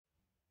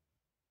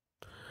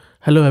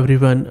Hello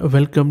everyone,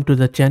 welcome to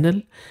the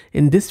channel.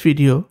 In this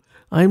video,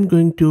 I'm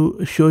going to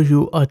show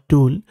you a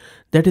tool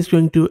that is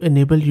going to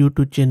enable you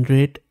to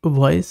generate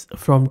voice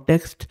from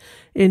text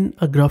in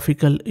a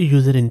graphical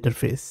user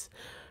interface.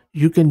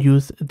 You can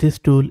use this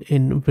tool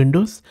in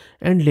Windows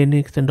and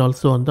Linux and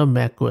also on the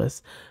Mac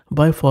OS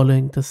by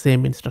following the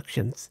same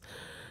instructions.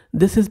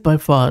 This is by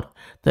far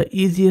the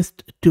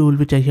easiest tool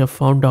which I have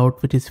found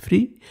out, which is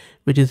free,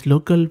 which is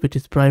local, which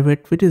is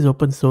private, which is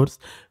open source,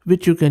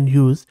 which you can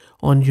use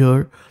on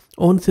your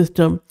own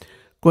system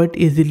quite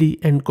easily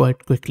and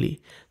quite quickly.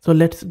 So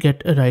let's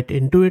get right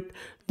into it.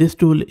 This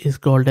tool is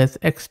called as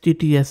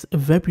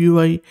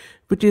XTTS-WebUI,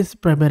 which is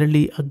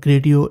primarily a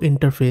Gradio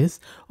interface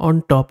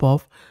on top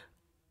of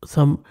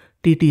some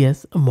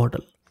TTS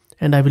model.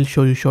 And I will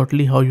show you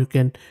shortly how you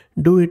can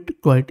do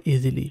it quite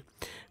easily.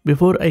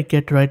 Before I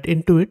get right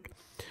into it,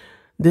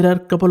 there are a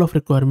couple of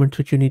requirements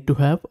which you need to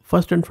have.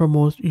 First and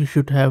foremost, you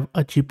should have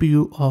a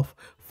GPU of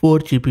 4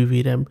 GB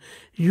VRAM.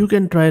 You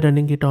can try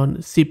running it on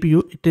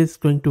CPU. It is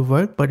going to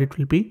work, but it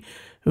will be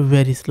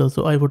very slow.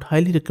 So I would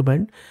highly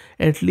recommend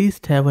at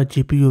least have a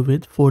GPU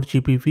with 4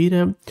 GB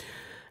VRAM,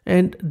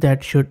 and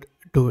that should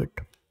do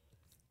it.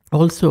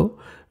 Also,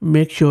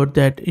 make sure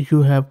that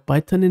you have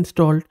Python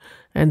installed,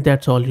 and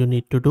that's all you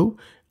need to do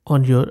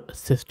on your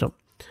system.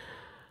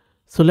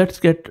 So let's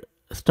get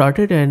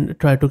started and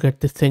try to get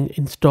this thing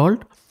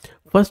installed.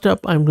 First up,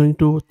 I'm going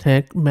to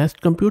thank Mass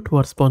Compute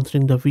for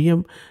sponsoring the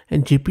VM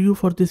and GPU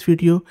for this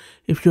video.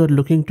 If you are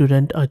looking to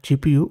rent a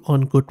GPU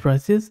on good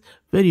prices,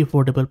 very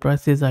affordable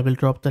prices, I will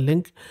drop the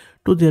link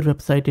to their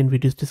website in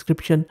video's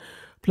description.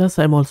 Plus,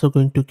 I'm also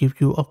going to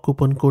give you a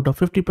coupon code of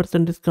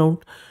 50%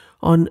 discount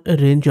on a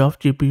range of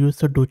GPUs,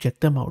 so do check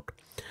them out.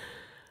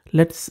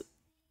 Let's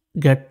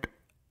get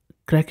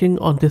cracking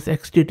on this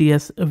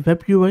XTTS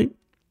WebUI.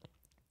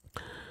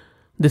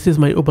 This is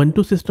my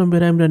Ubuntu system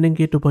where I'm running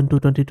it,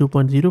 Ubuntu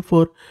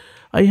 22.04.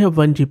 I have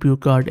one GPU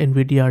card,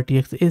 NVIDIA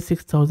RTX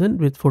A6000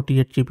 with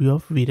 48 GB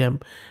of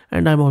VRAM.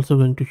 And I'm also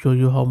going to show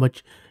you how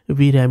much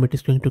VRAM it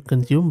is going to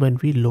consume when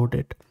we load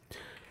it.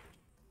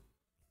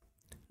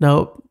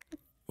 Now,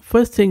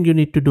 first thing you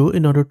need to do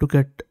in order to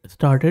get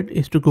started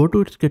is to go to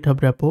its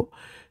GitHub repo,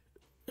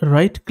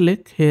 right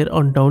click here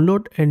on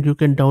download, and you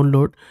can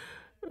download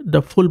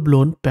the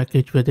full-blown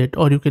package with it,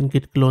 or you can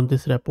git clone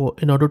this repo.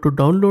 In order to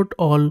download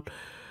all,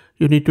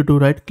 you need to do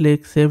right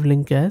click, save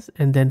link as,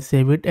 and then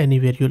save it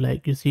anywhere you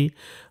like. You see,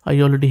 I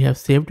already have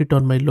saved it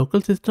on my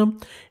local system.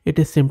 It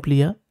is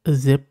simply a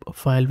zip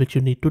file which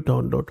you need to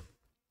download.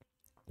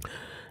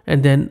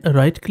 And then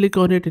right click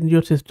on it in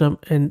your system,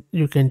 and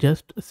you can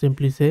just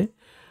simply say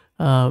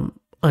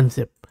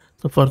unzip.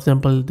 So for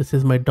example, this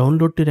is my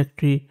download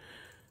directory.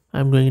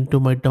 I'm going into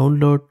my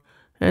download,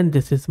 and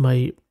this is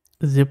my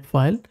zip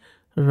file.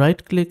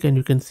 Right click and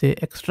you can say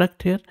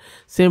extract here.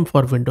 Same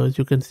for Windows,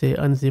 you can say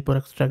unzip or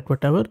extract,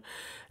 whatever,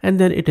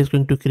 and then it is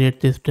going to create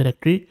this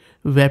directory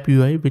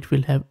WebUI, which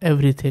will have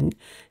everything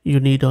you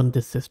need on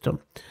this system.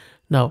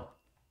 Now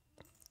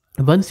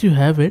once you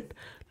have it,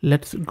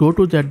 let's go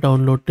to that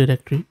download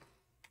directory,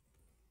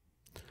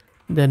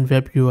 then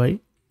WebUI.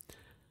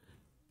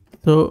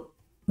 So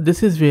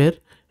this is where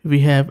we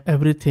have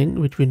everything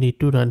which we need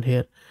to run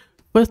here.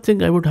 First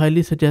thing I would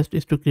highly suggest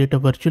is to create a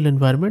virtual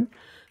environment,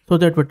 so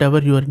that whatever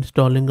you are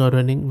installing or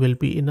running will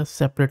be in a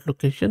separate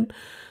location.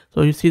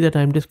 So you see that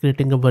I'm just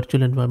creating a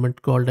virtual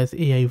environment called as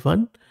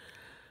AI1.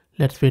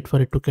 Let's wait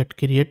for it to get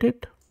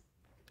created.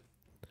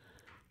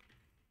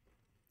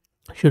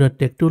 Should not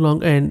take too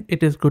long, and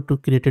it is good to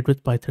create it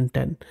with Python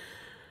 10.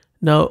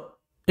 Now,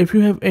 if you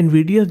have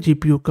NVIDIA's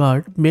GPU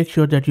card, make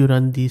sure that you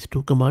run these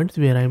two commands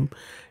where I'm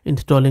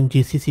installing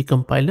GCC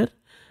compiler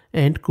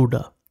and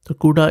CUDA. So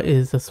CUDA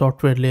is a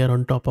software layer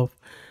on top of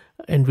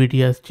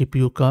NVIDIA's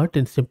GPU card,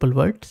 in simple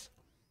words.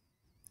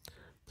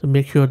 So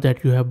make sure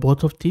that you have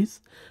both of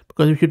these,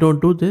 because if you don't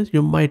do this,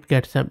 you might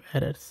get some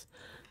errors.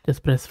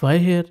 Just press Y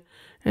here,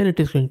 and it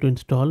is going to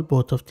install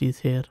both of these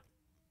here.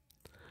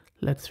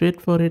 Let's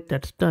wait for it.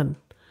 That's done.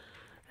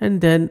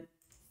 And then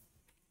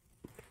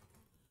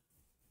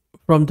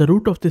from the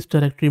root of this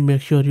directory,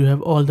 make sure you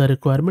have all the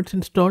requirements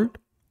installed.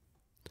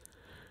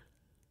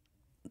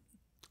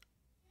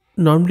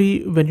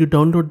 Normally when you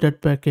download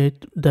that package,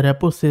 the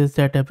repo says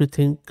that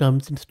everything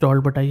comes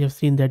installed, but I have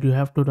seen that you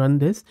have to run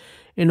this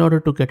in order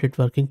to get it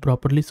working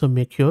properly. So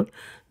make sure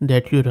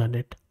that you run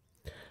it,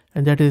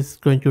 and that is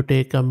going to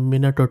take a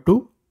minute or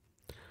two.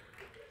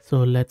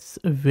 So let's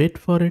wait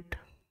for it.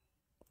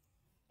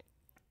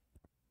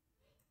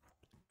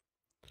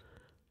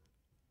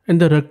 And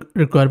the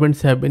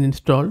requirements have been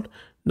installed.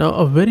 Now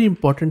a very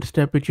important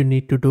step which you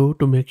need to do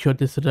to make sure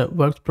this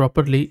works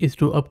properly is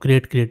to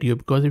upgrade Gradio,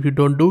 because if you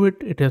don't do it,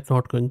 it is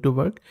not going to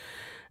work.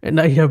 And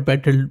I have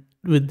battled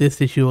with this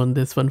issue on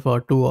this one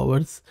for 2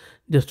 hours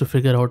just to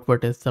figure out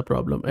what is the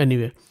problem.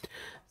 Anyway,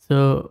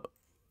 so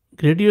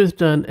Gradio is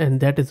done, and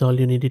that is all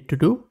you needed to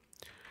do.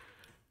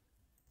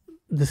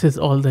 This is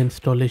all the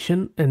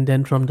installation, and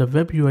then from the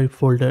WebUI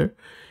folder,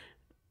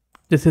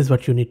 this is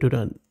what you need to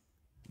run.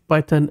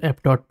 python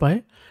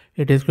app.py.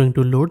 It is going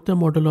to load the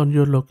model on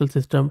your local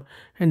system,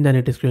 and then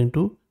it is going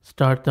to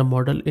start the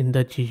model in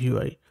the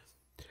GUI.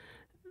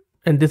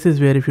 And this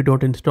is where if you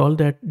don't install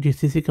that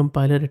GCC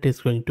compiler, it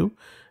is going to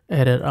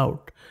error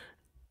out,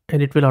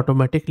 and it will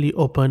automatically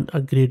open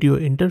a Gradio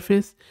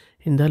interface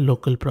in the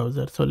local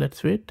browser. So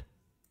let's wait.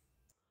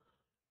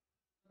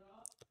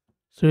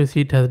 So you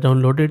see it has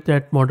downloaded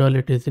that model,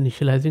 it is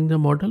initializing the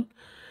model,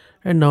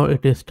 and now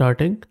it is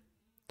starting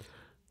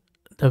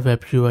the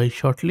web UI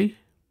shortly.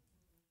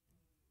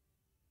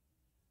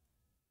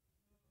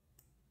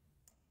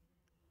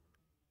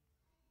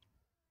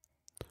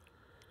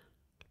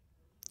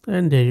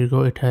 And there you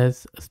go, it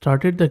has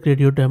started the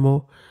Gradio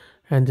demo,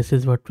 and this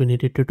is what we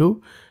needed to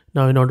do.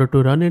 Now in order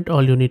to run it,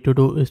 all you need to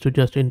do is to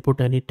just input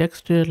any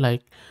text here,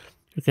 like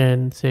you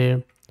can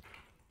say,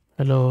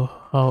 hello,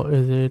 how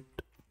is it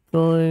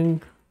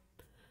going?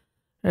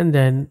 And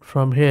then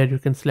from here you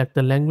can select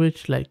the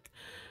language, like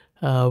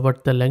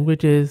what the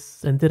language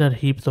is, and there are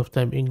heaps of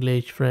them: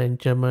 English, French,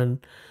 German,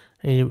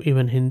 and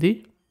even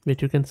Hindi,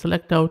 which you can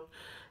select out.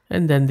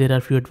 And then there are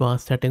few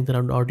advanced settings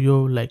around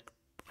audio, like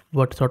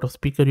what sort of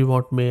speaker you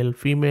want, male,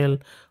 female,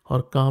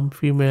 or calm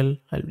female.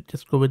 I'll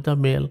just go with the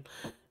male.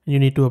 You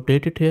need to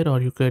update it here,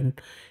 or you can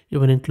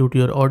even include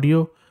your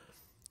audio.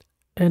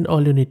 And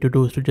all you need to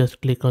do is to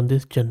just click on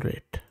this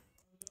generate.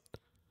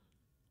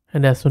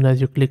 And as soon as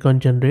you click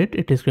on generate,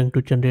 it is going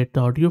to generate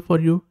the audio for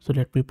you. So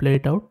let me play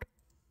it out.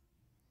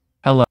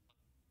 Hello.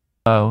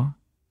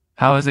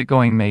 How is it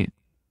going, mate?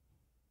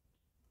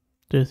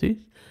 Do you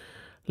see?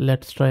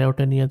 Let's try out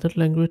any other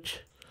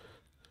language.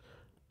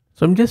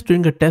 So I'm just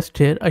doing a test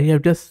here. I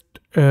have just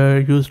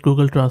used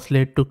Google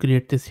Translate to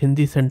create this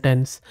Hindi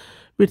sentence,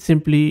 which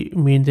simply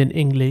means in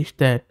English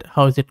that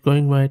how is it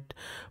going, mate?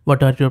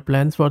 What are your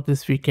plans for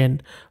this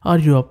weekend? Are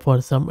you up for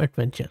some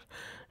adventure?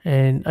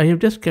 And I have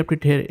just kept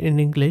it here in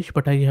English,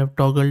 but I have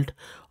toggled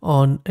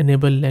on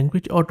enable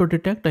language auto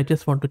detect. I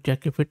just want to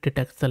check if it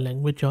detects the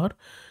language or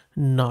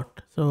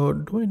not. So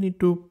do I need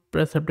to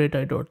press update?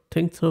 I don't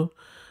think so.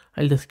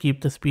 I'll just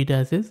keep the speed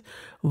as is.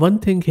 One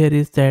thing here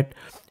is that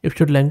if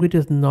your language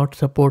is not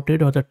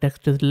supported or the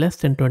text is less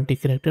than 20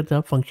 characters,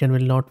 the function will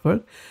not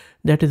work.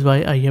 That is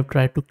why I have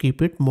tried to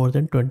keep it more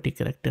than 20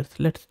 characters.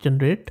 Let's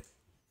generate.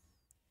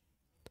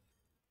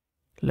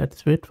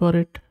 Let's wait for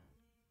it.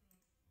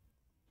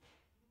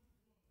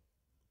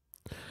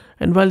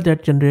 And while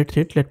that generates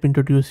it, let me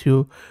introduce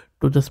you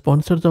to the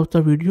sponsors of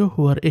the video,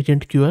 who are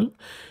AgentQL.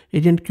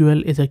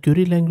 AgentQL is a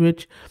query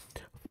language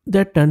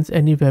that turns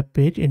any web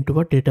page into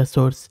a data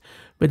source.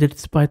 With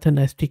its Python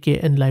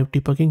SDK and live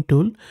debugging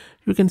tool,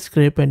 you can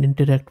scrape and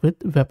interact with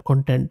web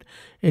content.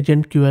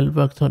 AgentQL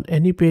works on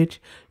any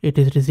page. It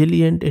is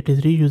resilient, it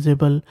is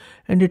reusable,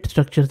 and it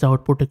structures the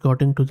output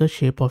according to the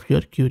shape of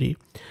your query.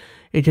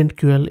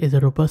 AgentQL is a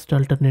robust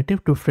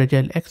alternative to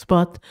fragile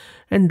XPath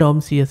and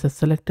DOM CSS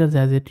selectors,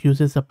 as it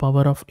uses the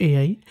power of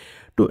AI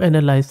to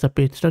analyze the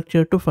page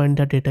structure to find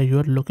the data you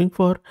are looking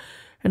for.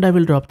 And I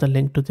will drop the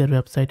link to their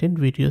website in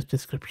video's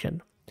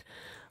description.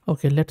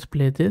 Okay, let's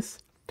play this.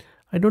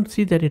 I don't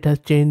see that it has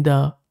changed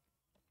the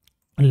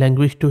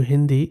language to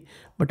Hindi,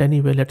 but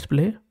anyway, let's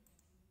play.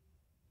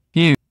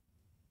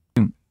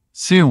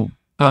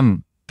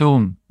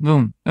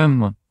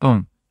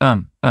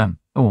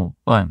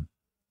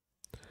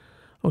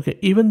 Okay,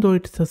 even though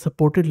it's a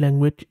supported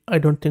language, I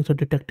don't think so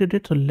detected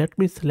it. So let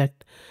me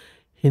select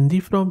Hindi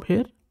from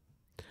here.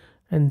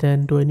 And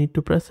then do I need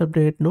to press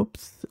update? Nope,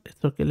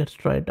 it's okay. Let's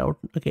try it out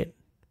again.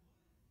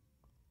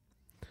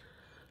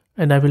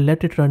 And I will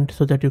let it run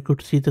so that you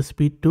could see the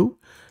speed too.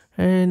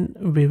 And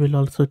we will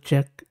also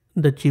check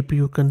the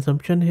GPU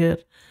consumption here.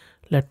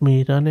 Let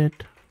me run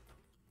it.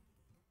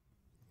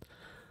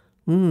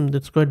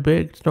 That's quite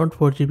big. It's not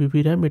 4 GB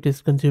VRAM. It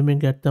is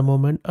consuming at the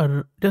moment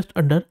just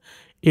under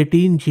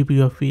 18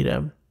 GB of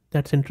VRAM.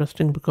 That's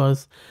interesting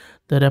because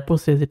the repo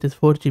says it is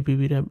 4 GB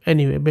VRAM.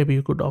 Anyway, maybe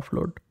you could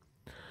offload.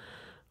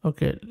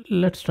 Okay,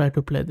 let's try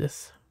to play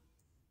this.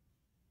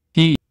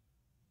 Yeah,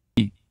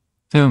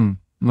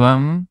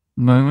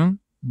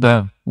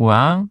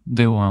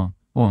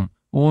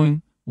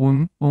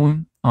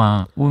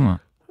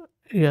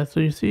 so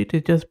you see it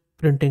is just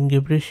printing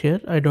gibberish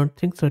here. I don't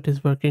think so it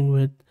is working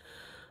with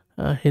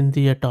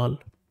Hindi at all.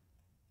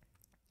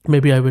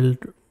 Maybe I will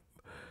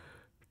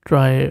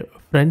try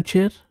French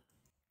here.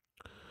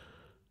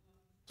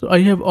 So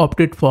I have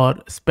opted for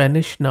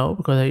Spanish now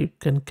because I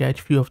can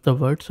catch few of the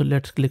words. So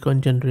let's click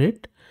on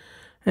generate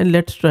and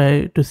let's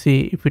try to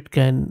see if it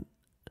can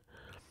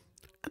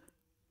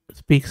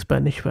speak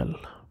Spanish well.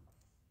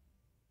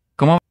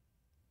 ¿Cómo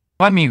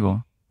va,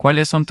 amigo?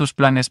 ¿Cuáles son tus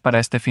planes para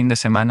este fin de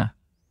semana?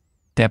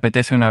 ¿Te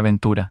apetece una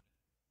aventura?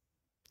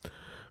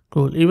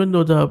 Cool. Even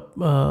though the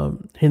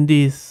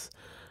Hindi is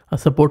a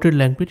supported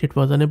language, it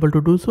was unable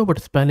to do so,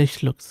 but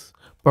Spanish looks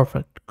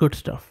perfect. Good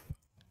stuff.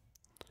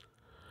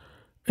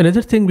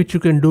 Another thing which you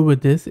can do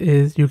with this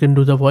is you can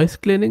do the voice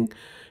cleaning.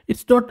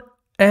 It's not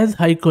as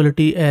high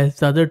quality as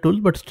the other tools,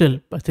 but still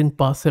I think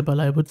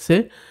passable, I would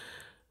say.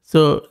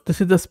 So this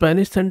is the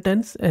Spanish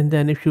sentence, and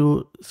then if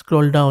you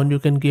scroll down, you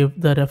can give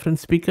the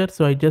reference speaker.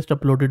 So I just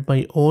uploaded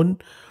my own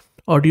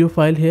audio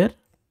file here.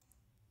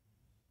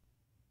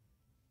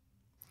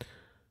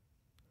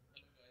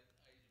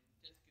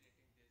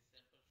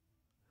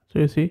 So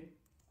you see,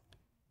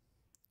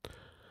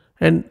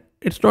 and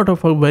it's not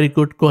of a very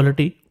good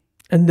quality.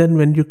 And then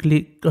when you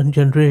click on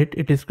generate,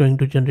 it is going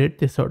to generate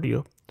this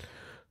audio.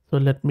 So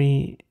let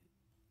me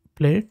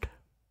play it.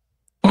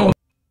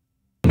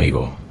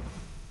 Amigo,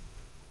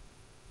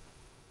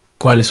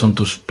 ¿cuáles son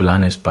tus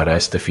planes para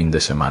este fin de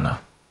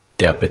semana?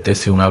 ¿Te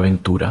apetece una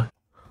aventura?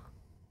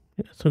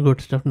 Yeah, so good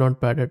stuff, not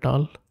bad at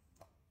all.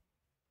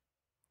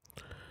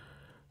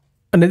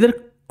 Another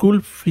cool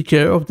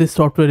feature of this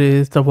software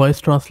is the voice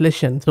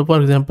translation. So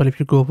for example, if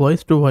you go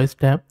voice to voice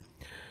tab,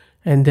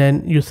 and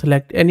then you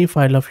select any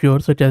file of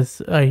yours, such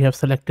as I have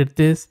selected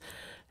this,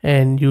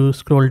 and you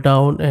scroll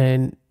down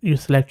and you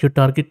select your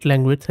target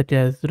language, such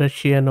as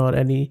Russian or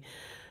any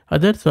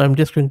other. So I'm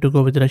just going to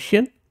go with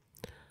Russian,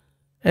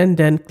 and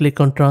then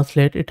click on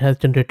translate. It has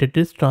generated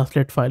this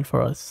translate file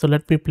for us. So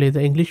let me play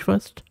the English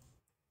first.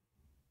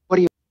 What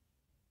do you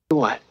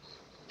want?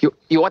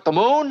 You want the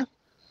moon?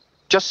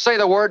 Just say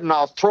the word and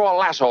I'll throw a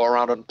lasso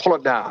around it and pull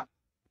it down.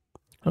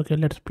 Okay,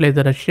 let's play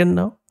the Russian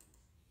now.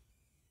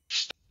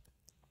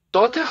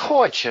 Что ты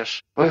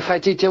хочешь? Вы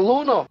хотите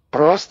луну?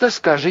 Просто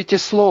скажите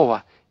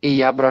слово, и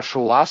я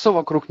брошу лассо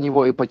вокруг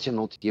него и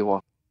потянут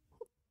его.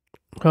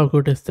 How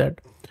good is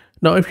that?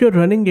 Now, if you're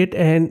running it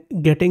and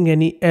getting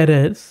any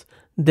errors,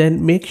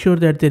 then make sure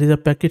that there is a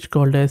package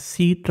called as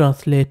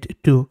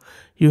ctranslate2.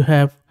 You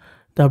have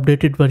the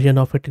updated version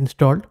of it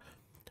installed.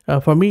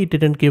 For me, it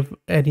didn't give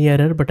any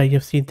error, but I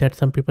have seen that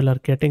some people are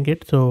getting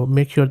it. So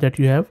make sure that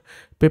you have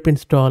pip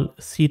install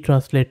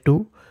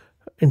ctranslate2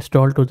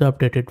 installed to the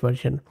updated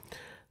version.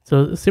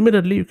 So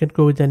similarly, you can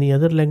go with any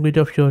other language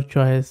of your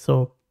choice.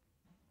 So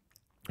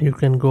you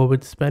can go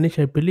with Spanish.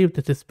 I believe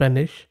this is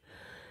Spanish.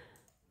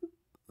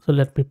 So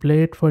let me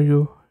play it for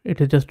you. It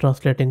is just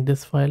translating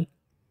this file.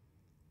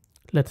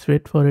 Let's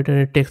wait for it, and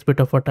it takes a bit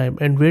of a time.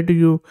 And where do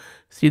you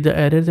see the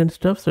errors and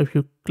stuff? So if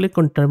you click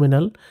on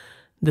terminal,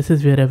 this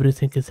is where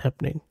everything is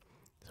happening.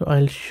 So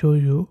I'll show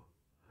you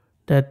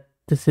that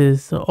this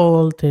is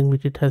all thing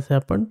which it has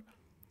happened.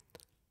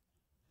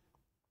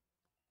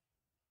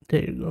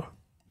 There you go.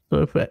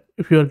 So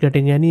if you are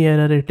getting any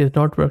error, it is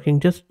not working,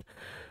 just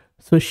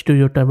switch to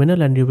your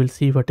terminal and you will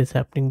see what is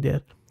happening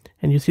there.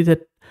 And you see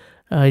that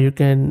you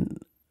can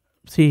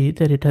see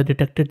that it has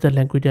detected the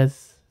language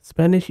as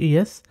Spanish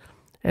ES,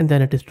 and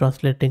then it is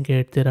translating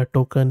it. There are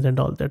tokens and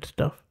all that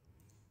stuff.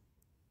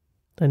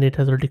 And it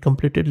has already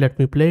completed. Let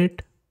me play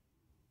it.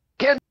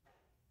 ¿Qué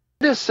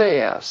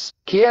deseas?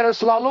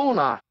 ¿Quieres la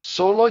luna?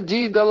 Solo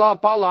diga la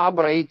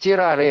palabra y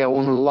tiraré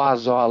un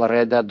lazo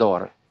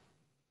alrededor.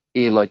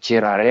 Y lo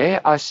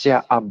tiraré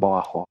hacia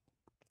abajo.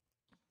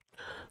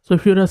 So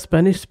if you're a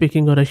Spanish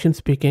speaking or Russian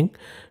speaking,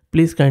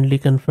 please kindly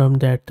confirm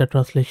that the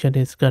translation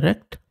is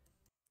correct.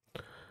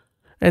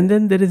 And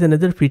then there is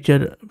another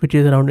feature which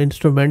is around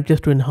instrument,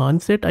 just to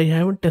enhance it. I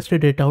haven't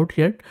tested it out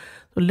yet.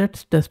 So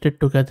let's test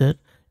it together.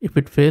 If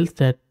it fails,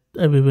 that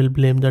we will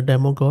blame the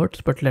demo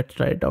gods, but let's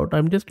try it out.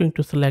 I'm just going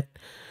to select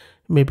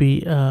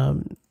maybe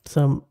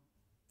some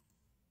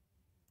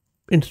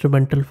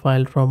instrumental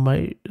file from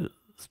my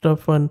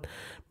stuff one.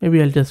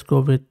 Maybe I'll just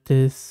go with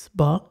this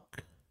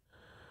Bach.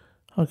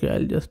 Okay,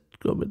 I'll just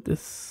go with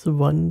this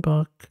one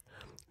Bach.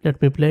 Let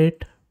me play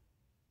it.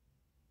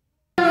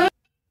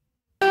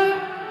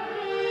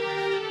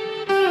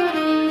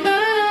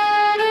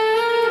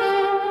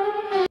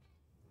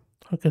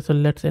 Okay, so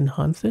let's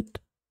enhance it.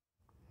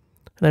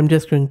 And I'm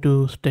just going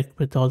to stick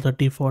with all the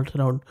defaults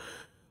around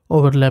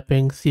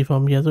overlapping,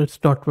 CFOM. Yeah, so it's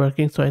not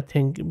working. So I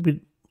think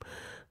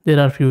there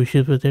are a few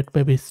issues with it.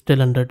 Maybe it's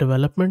still under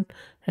development,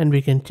 and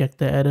we can check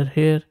the error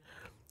here.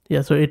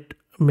 Yeah, so it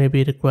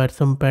maybe requires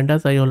some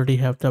pandas. I already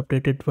have the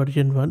updated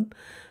version 1.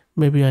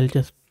 Maybe I'll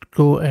just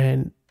go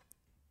and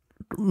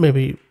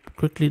maybe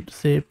quickly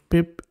say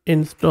pip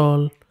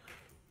install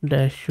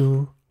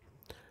 -u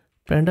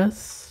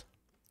pandas,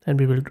 and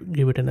we will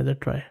give it another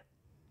try.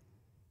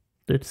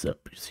 It's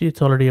see,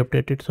 it's already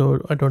updated,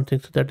 so I don't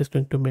think so that is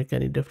going to make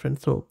any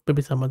difference. So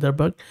maybe some other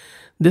bug.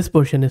 This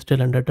portion is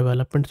still under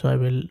development, so I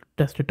will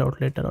test it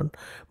out later on.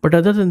 But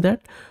other than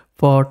that,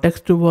 for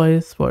text to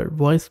voice, for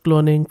voice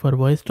cloning, for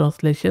voice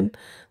translation,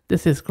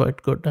 this is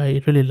quite good.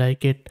 I really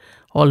like it.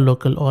 All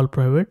local, all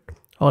private,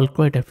 all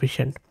quite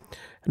efficient.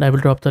 And I will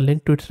drop the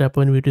link to its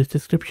repo in video's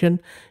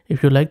description.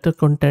 If you like the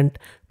content,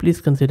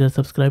 please consider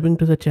subscribing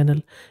to the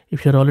channel.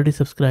 If you're already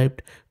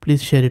subscribed,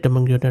 please share it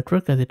among your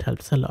network, as it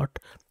helps a lot.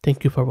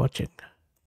 Thank you for watching.